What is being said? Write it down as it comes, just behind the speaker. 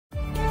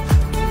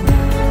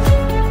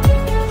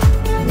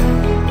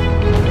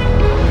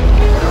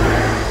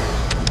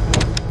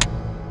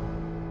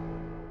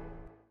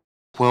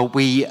Well,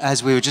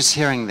 as we were just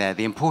hearing there,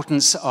 the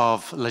importance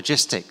of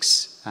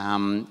logistics,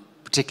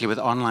 particularly with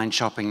online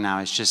shopping now,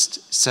 is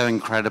just so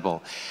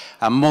incredible.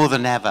 More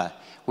than ever,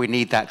 we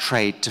need that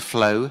trade to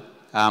flow,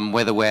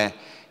 whether we're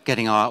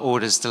getting our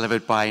orders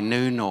delivered by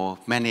noon or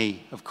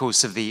many, of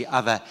course, of the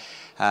other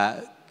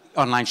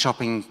online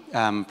shopping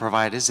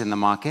providers in the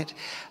market.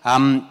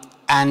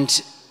 And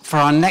for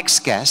our next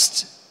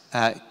guest,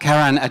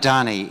 Karan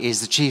Adani is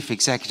the Chief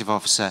Executive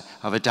Officer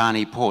of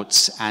Adani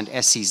Ports and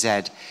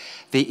SEZ.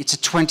 It's a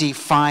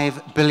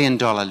 $25 billion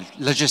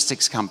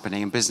logistics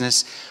company and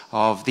business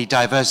of the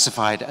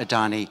diversified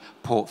Adani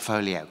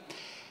portfolio.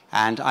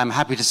 And I'm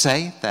happy to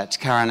say that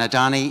Karan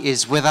Adani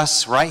is with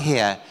us right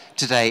here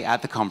today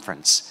at the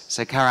conference.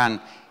 So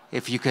Karan,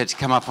 if you could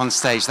come up on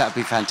stage, that would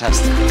be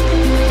fantastic.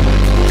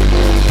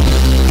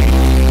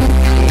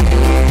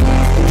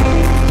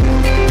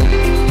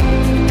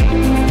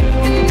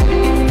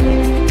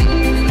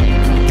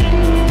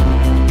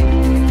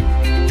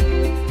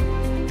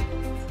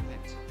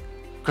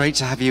 Great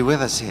to have you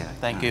with us here.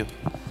 Thank you.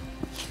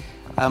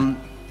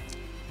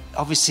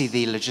 Obviously,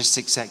 the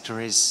logistics sector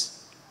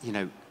is,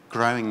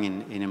 growing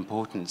in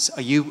importance.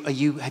 Have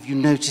you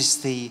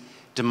noticed the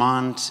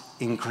demand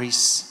increase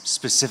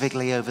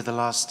specifically over the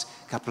last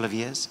couple of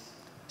years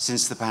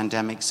since the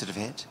pandemic sort of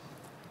hit?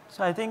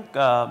 So I think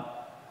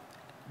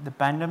the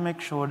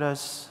pandemic showed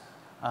us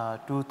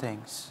two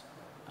things.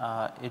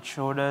 It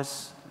showed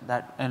us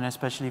that, and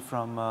especially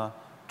from a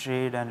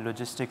trade and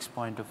logistics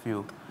point of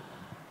view,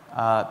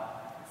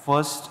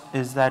 first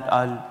is that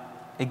our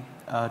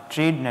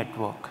trade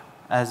network,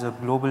 as a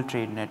global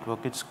trade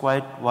network, it's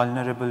quite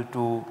vulnerable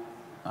to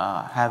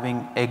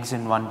having eggs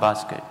in one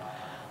basket.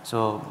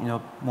 So,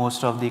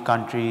 most of the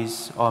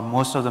countries or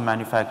most of the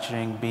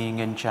manufacturing being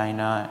in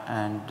China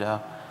and,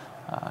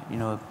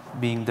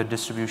 being the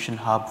distribution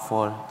hub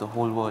for the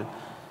whole world.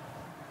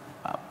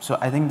 So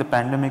I think the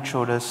pandemic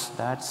showed us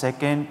that.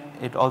 Second,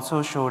 it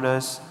also showed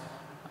us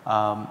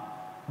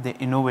the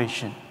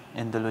innovation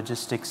in the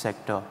logistics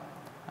sector.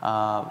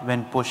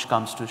 When push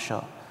comes to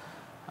shove.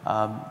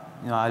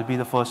 I'll be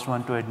the first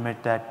one to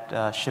admit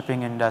that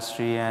shipping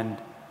industry and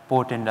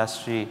port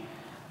industry,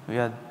 we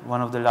are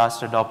one of the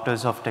last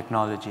adopters of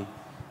technology.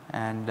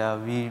 And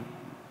we,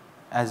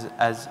 as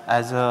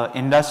an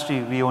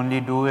industry, we only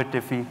do it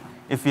if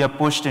we are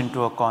pushed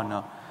into a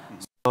corner.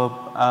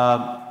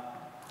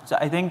 So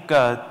I think,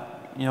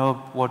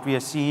 what we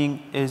are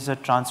seeing is a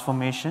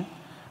transformation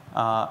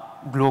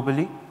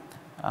globally.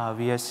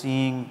 We are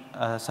seeing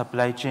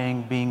supply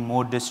chain being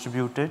more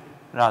distributed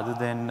rather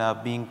than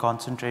being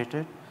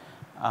concentrated.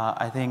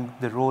 I think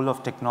the role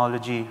of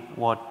technology,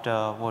 what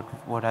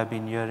I've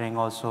been hearing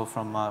also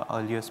from our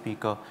earlier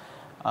speaker,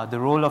 the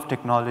role of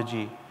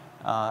technology,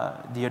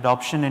 the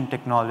adoption in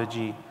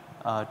technology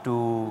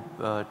to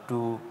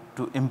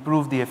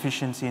improve the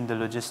efficiency in the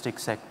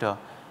logistics sector,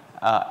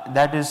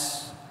 that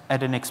is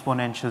at an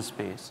exponential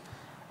pace.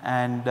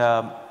 And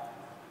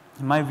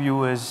my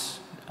view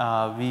is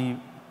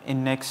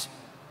in next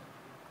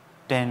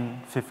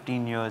 10,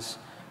 15 years,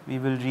 we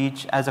will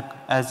reach as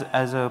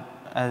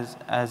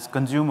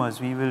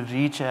consumers, we will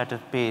reach at a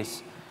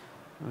pace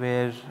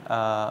where,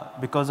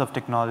 because of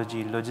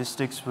technology,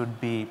 logistics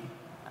would be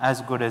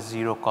as good as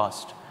zero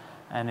cost,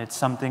 and it's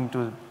something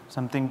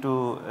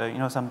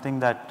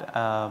that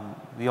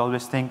we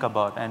always think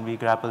about and we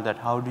grapple that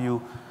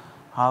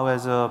how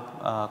as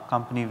a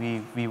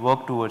company we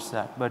work towards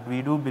that. But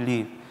we do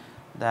believe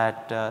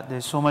that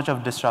there's so much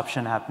of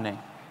disruption happening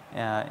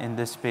in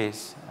this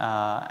space,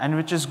 and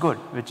which is good,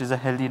 which is a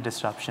healthy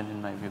disruption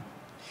in my view.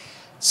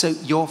 So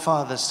your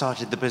father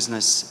started the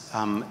business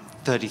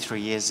 33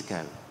 years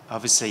ago.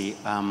 Obviously,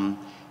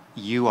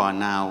 you are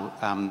now,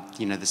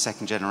 the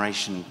second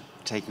generation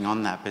taking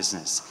on that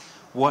business.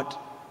 What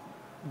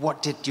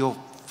did your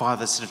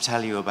father sort of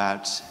tell you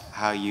about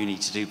how you need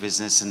to do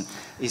business, and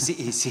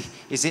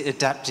is it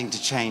adapting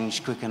to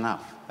change quick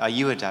enough? Are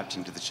you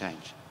adapting to the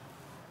change?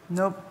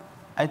 No,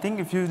 I think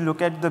if you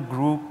look at the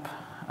group,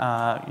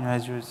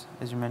 as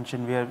you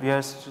mentioned, we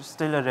are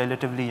still a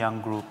relatively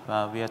young group.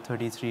 We are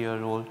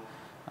 33-year-old.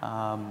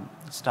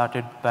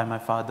 Started by my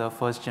father,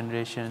 first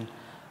generation.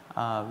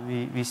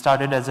 We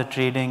started as a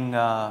trading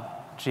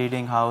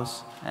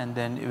house, and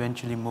then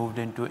eventually moved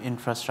into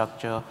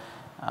infrastructure,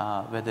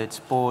 whether it's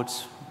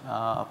ports,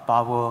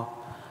 power,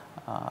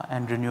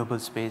 and renewable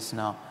space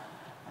now.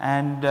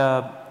 And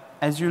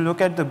as you look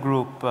at the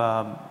group,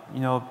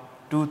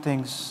 two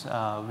things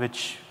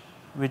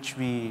which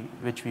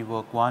we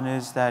work. One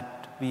is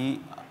that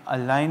we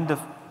align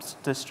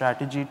the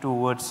strategy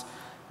towards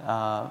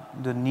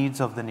the needs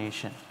of the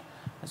nation.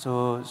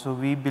 So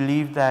we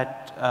believe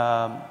that,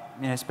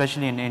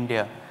 especially in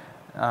India,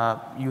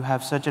 you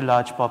have such a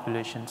large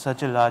population,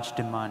 such a large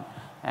demand,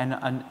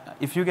 and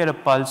if you get a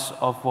pulse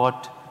of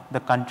what the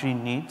country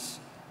needs,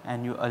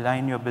 and you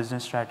align your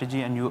business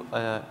strategy and you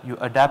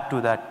adapt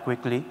to that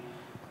quickly,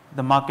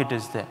 the market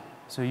is there.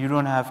 So you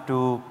don't have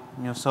to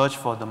search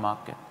for the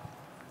market.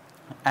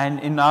 And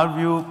in our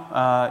view,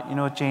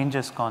 change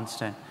is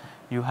constant.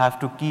 you have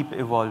to keep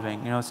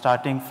evolving,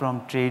 starting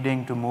from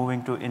trading to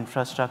moving to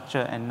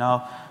infrastructure, and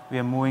now we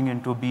are moving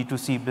into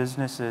B2C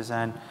businesses,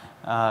 and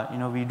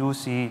we do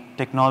see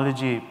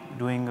technology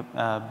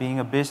being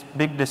a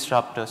big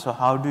disruptor. So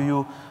how do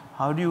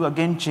you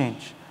again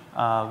change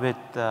with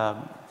the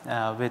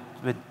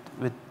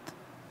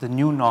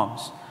new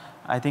norms?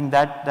 I think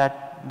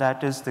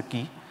that is the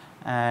key.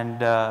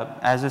 And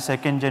as a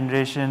second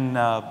generation,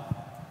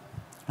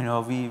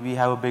 we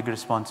have a big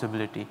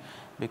responsibility,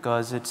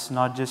 because it's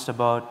not just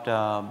about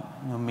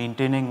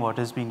maintaining what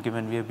has been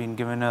given. We have been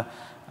given a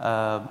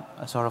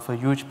sort of a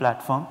huge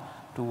platform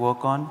to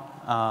work on,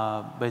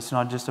 but it's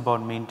not just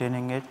about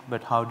maintaining it,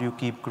 but how do you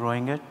keep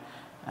growing it,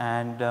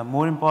 and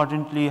more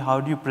importantly, how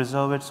do you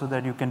preserve it so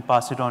that you can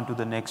pass it on to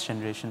the next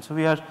generation. So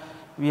we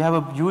have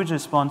a huge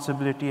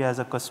responsibility as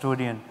a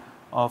custodian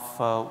of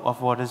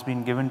what has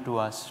been given to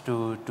us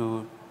to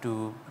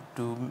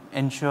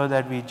ensure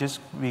that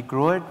we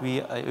grow it,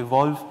 we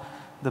evolve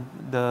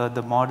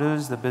the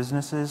models, the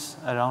businesses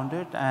around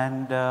it,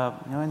 and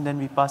and then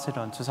we pass it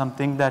on. So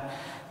something that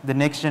the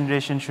next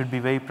generation should be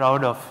very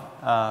proud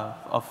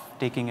of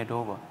taking it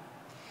over.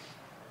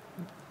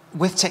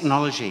 With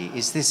technology,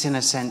 is this in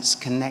a sense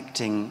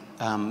connecting,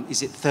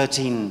 is it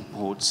 13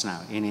 ports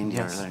now in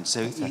India alone? So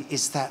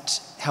is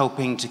that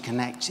helping to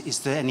connect? Is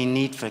there any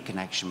need for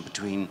connection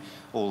between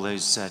all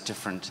those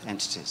different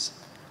entities?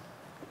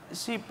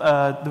 See,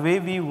 the way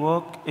we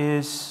work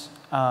is,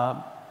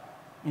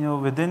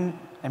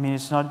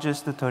 it's not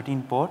just the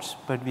 13 ports,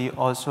 but we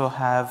also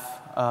have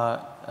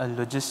a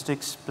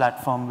logistics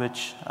platform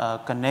which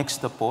connects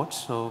the ports,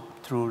 so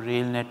through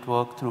rail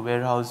network, through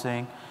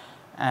warehousing,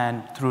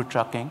 and through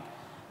trucking.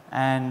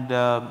 And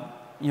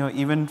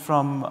even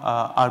from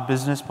our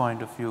business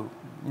point of view,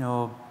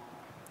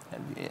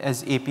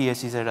 as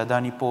APSEZ at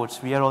Adani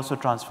Ports, we are also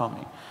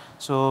transforming.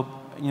 So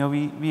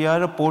we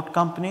are a port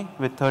company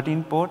with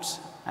 13 ports,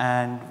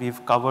 and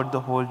we've covered the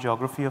whole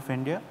geography of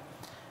India.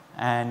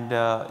 And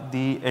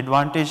the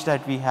advantage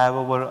that we have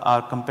over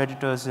our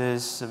competitors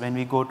is, when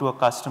we go to a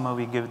customer,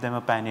 we give them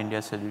a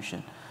pan-India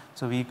solution.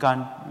 So we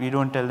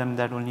don't tell them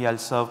that only I'll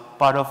serve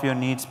part of your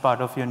needs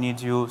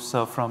you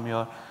serve from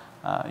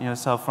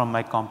serve from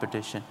my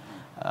competition.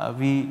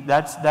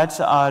 That's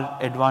our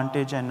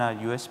advantage and our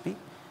USP.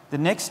 The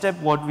next step,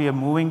 what we are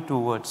moving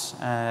towards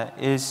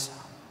is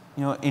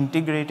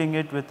integrating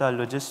it with our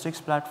logistics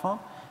platform,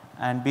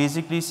 and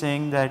basically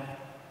saying that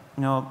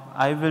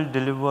I will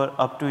deliver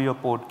up to your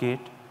port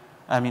gate,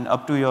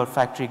 up to your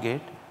factory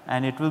gate,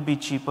 and it will be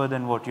cheaper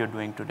than what you're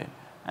doing today.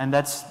 And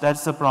that's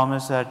the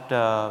promise that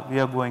we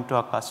are going to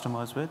our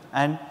customers with.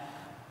 And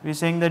we're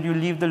saying that you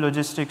leave the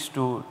logistics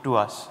to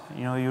us.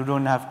 You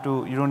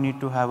don't need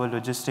to have a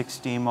logistics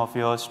team of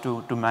yours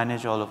to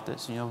manage all of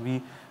this.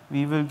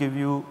 We will give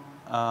you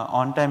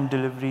on-time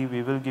delivery,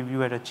 we will give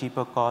you at a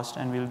cheaper cost,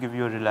 and we'll give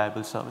you a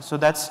reliable service. So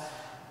that's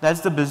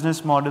the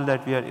business model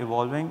that we are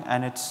evolving,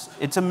 and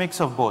it's a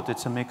mix of both.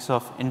 It's a mix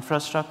of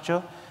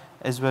infrastructure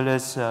as well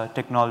as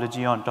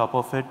technology on top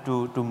of it,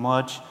 to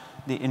merge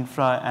the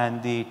infra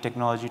and the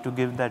technology, to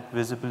give that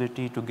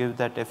visibility, to give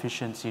that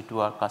efficiency to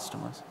our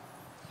customers.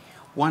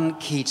 One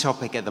key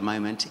topic at the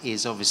moment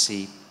is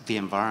obviously the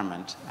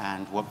environment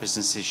and what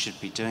businesses should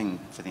be doing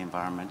for the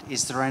environment.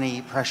 Is there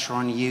any pressure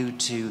on you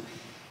to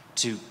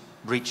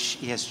reach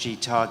ESG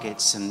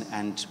targets,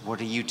 and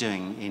what are you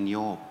doing in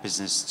your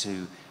business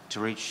to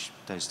reach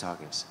those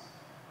targets?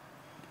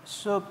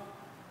 So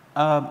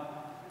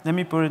let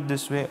me put it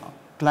this way.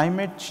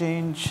 Climate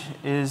change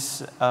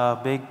is a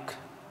big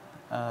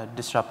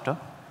disruptor.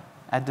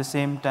 At the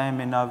same time,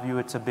 in our view,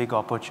 it's a big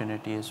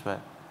opportunity as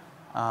well.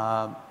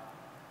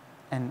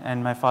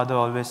 And my father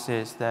always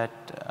says that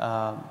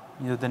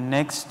the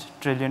next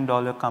 $1 trillion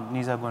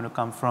companies are going to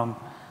come from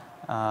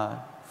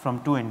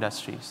two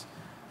industries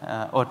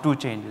or two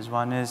changes.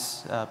 One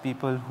is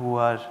people who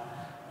are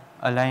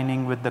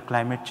aligning with the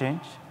climate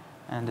change,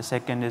 and the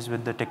second is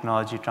with the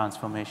technology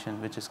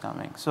transformation which is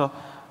coming. So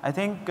I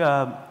think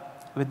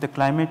with the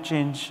climate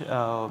change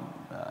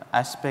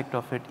aspect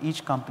of it,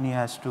 each company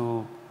has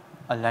to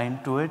align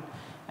to it.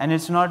 And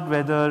it's not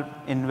whether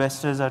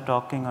investors are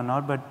talking or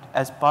not, but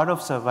as part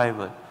of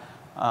survival,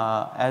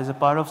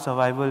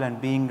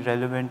 and being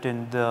relevant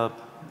in the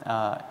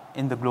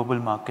global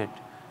market.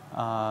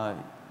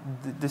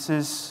 This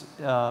is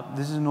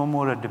no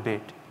more a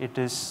debate. It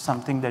is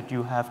something that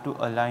you have to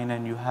align,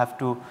 and you have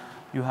to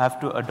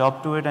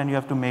adopt to it, and you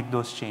have to make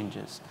those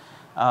changes.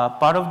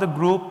 Part of the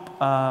group,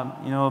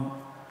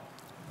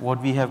 what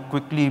we have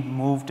quickly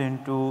moved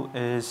into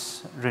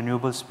is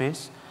renewable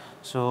space.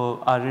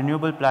 So our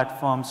renewable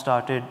platform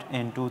started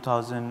in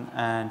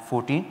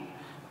 2014,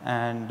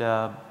 and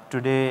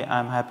today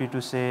I'm happy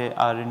to say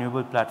our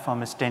renewable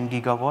platform is 10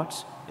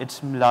 gigawatts.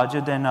 It's larger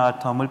than our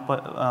thermal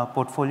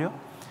portfolio,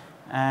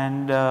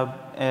 and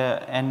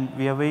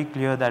we are very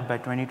clear that by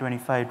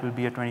 2025 it will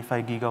be a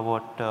 25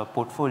 gigawatt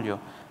portfolio.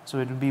 So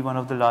it will be one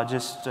of the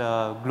largest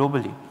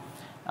globally.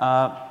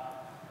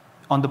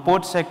 On the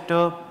port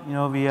sector,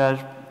 we are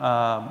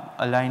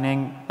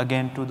aligning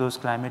again to those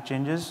climate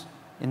changes.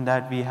 In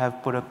that we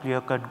have put a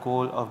clear-cut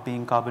goal of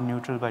being carbon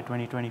neutral by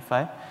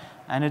 2025.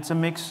 And it's a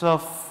mix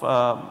of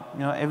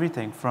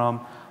everything from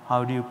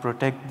how do you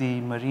protect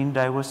the marine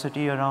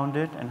diversity around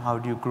it and how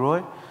do you grow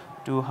it,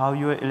 to how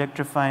you are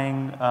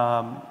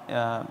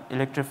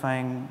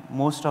electrifying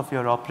most of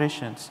your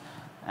operations.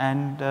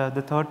 And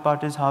the third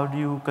part is how do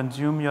you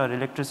consume your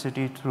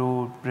electricity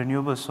through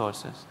renewable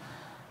sources.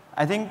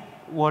 I think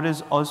what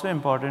is also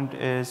important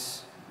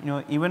is,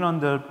 even on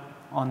the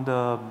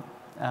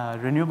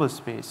renewable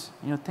space,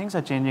 things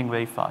are changing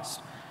very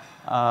fast.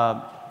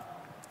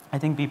 I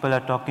think people are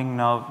talking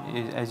now,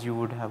 as you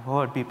would have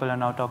heard, people are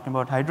now talking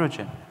about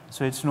hydrogen.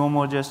 So it's no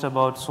more just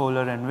about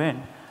solar and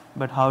wind,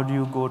 but how do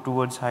you go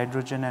towards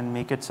hydrogen and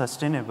make it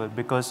sustainable?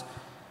 Because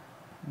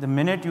the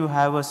minute you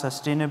have a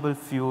sustainable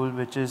fuel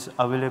which is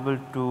available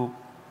to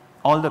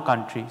all the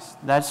countries,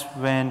 that's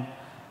when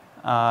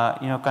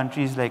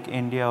countries like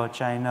India or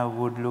China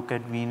would look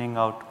at weaning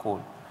out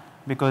coal.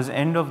 Because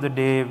end of the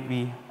day,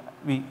 we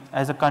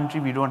as a country,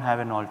 we don't have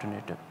an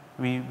alternative.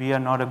 We are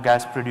not a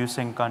gas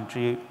producing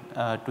country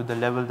to the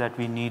level that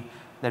we need,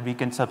 that we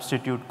can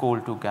substitute coal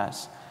to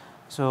gas.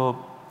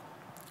 So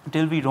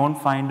till we don't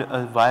find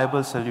a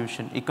viable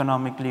solution,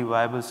 economically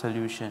viable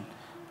solution,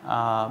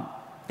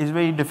 it's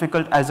very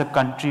difficult as a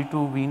country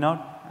to wean out.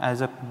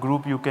 As a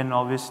group, you can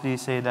obviously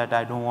say that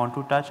I don't want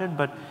to touch it,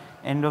 but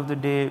end of the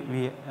day,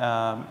 we,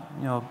 a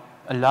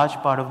large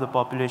part of the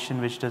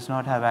population which does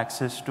not have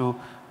access to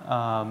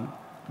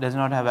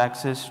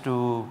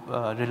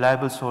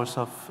reliable source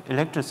of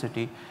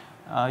electricity,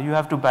 you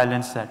have to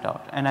balance that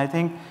out. And I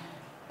think,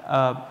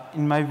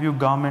 in my view,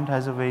 government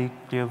has a very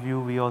clear view.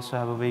 We also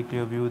have a very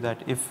clear view that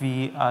if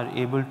we are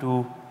able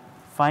to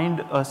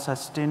find a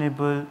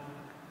sustainable,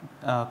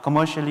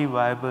 commercially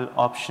viable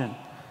option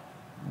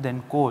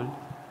than coal,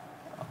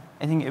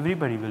 I think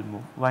everybody will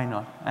move. Why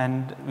not?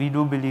 And we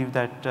do believe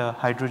that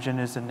hydrogen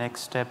is the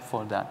next step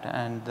for that,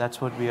 and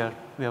that's what we are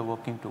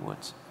working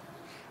towards.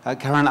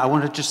 Karan, I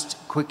want to just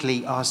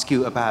quickly ask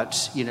you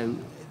about,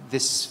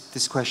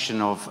 this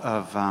question of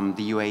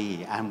the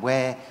UAE, and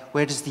where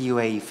does the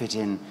UAE fit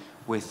in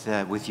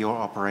with your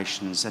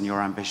operations and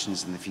your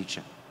ambitions in the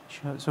future?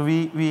 Sure. So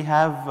we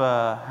have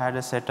had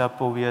a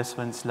setup over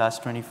since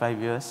last 25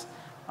 years.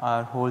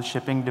 Our whole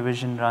shipping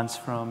division runs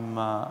from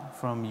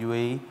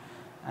UAE,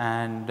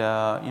 and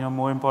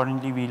more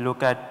importantly, we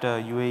look at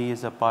UAE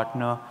as a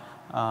partner,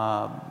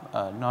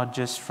 not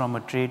just from a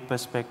trade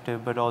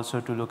perspective, but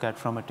also to look at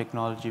from a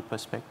technology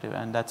perspective.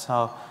 And that's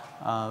how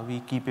we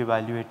keep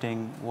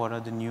evaluating what are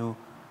the new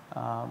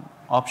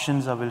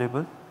options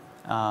available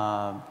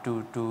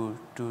to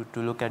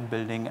look at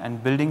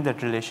building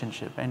that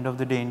relationship. End of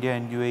the day, India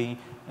and UAE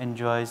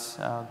enjoys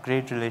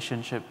great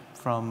relationship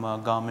from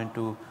government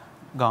to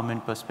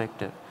government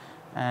perspective,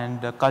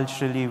 and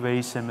culturally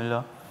very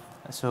similar.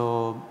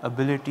 So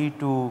ability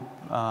to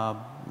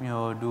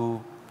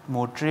do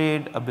more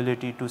trade,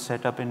 ability to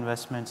set up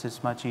investments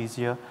is much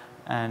easier,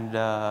 and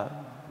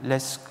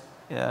less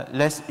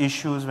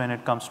issues when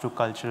it comes to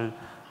cultural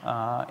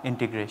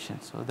integration.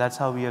 So that's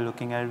how we are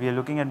looking at it. We are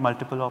looking at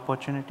multiple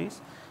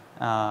opportunities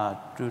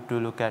to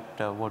look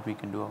at what we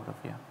can do out of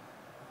here.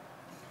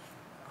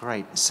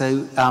 Great.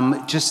 So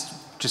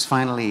just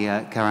finally,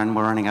 Karan,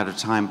 we're running out of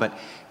time, but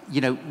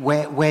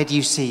where do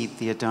you see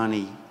the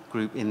Adani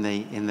Group in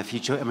the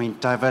future? I mean,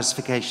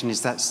 diversification,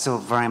 is that still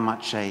very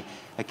much a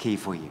key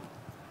for you?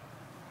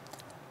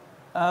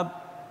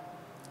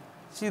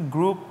 See,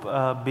 group,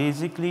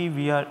 basically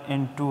we are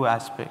in two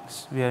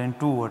aspects. We are in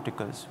two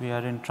verticals. We are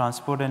in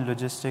transport and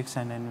logistics,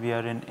 and then we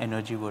are in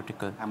energy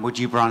vertical. And would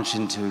you branch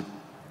into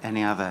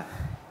any other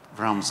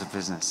realms of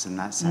business in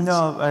that sense?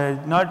 No,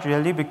 not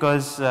really,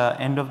 because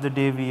end of the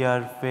day we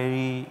are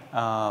very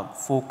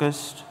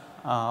focused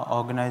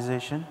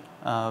organization.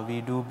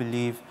 We do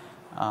believe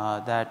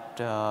that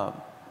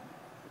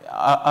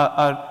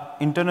our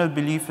internal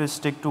belief is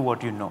stick to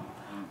what you know.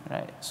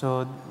 Right.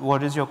 So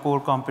what is your core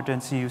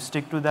competency? You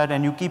stick to that,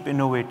 and you keep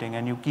innovating,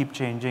 and you keep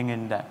changing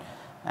in that.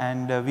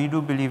 And we do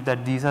believe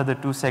that these are the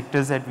two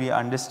sectors that we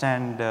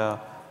understand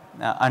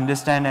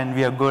and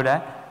we are good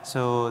at.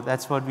 So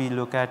that's what we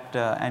look at,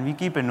 and we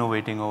keep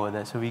innovating over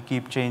there. So we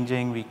keep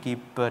changing, we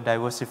keep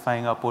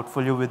diversifying our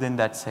portfolio within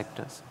that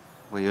sectors.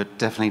 Well, you're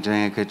definitely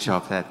doing a good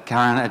job there.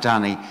 Karan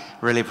Adani,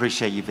 really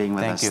appreciate you being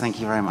with us. Thank you. Thank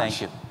you very much.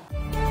 Thank you.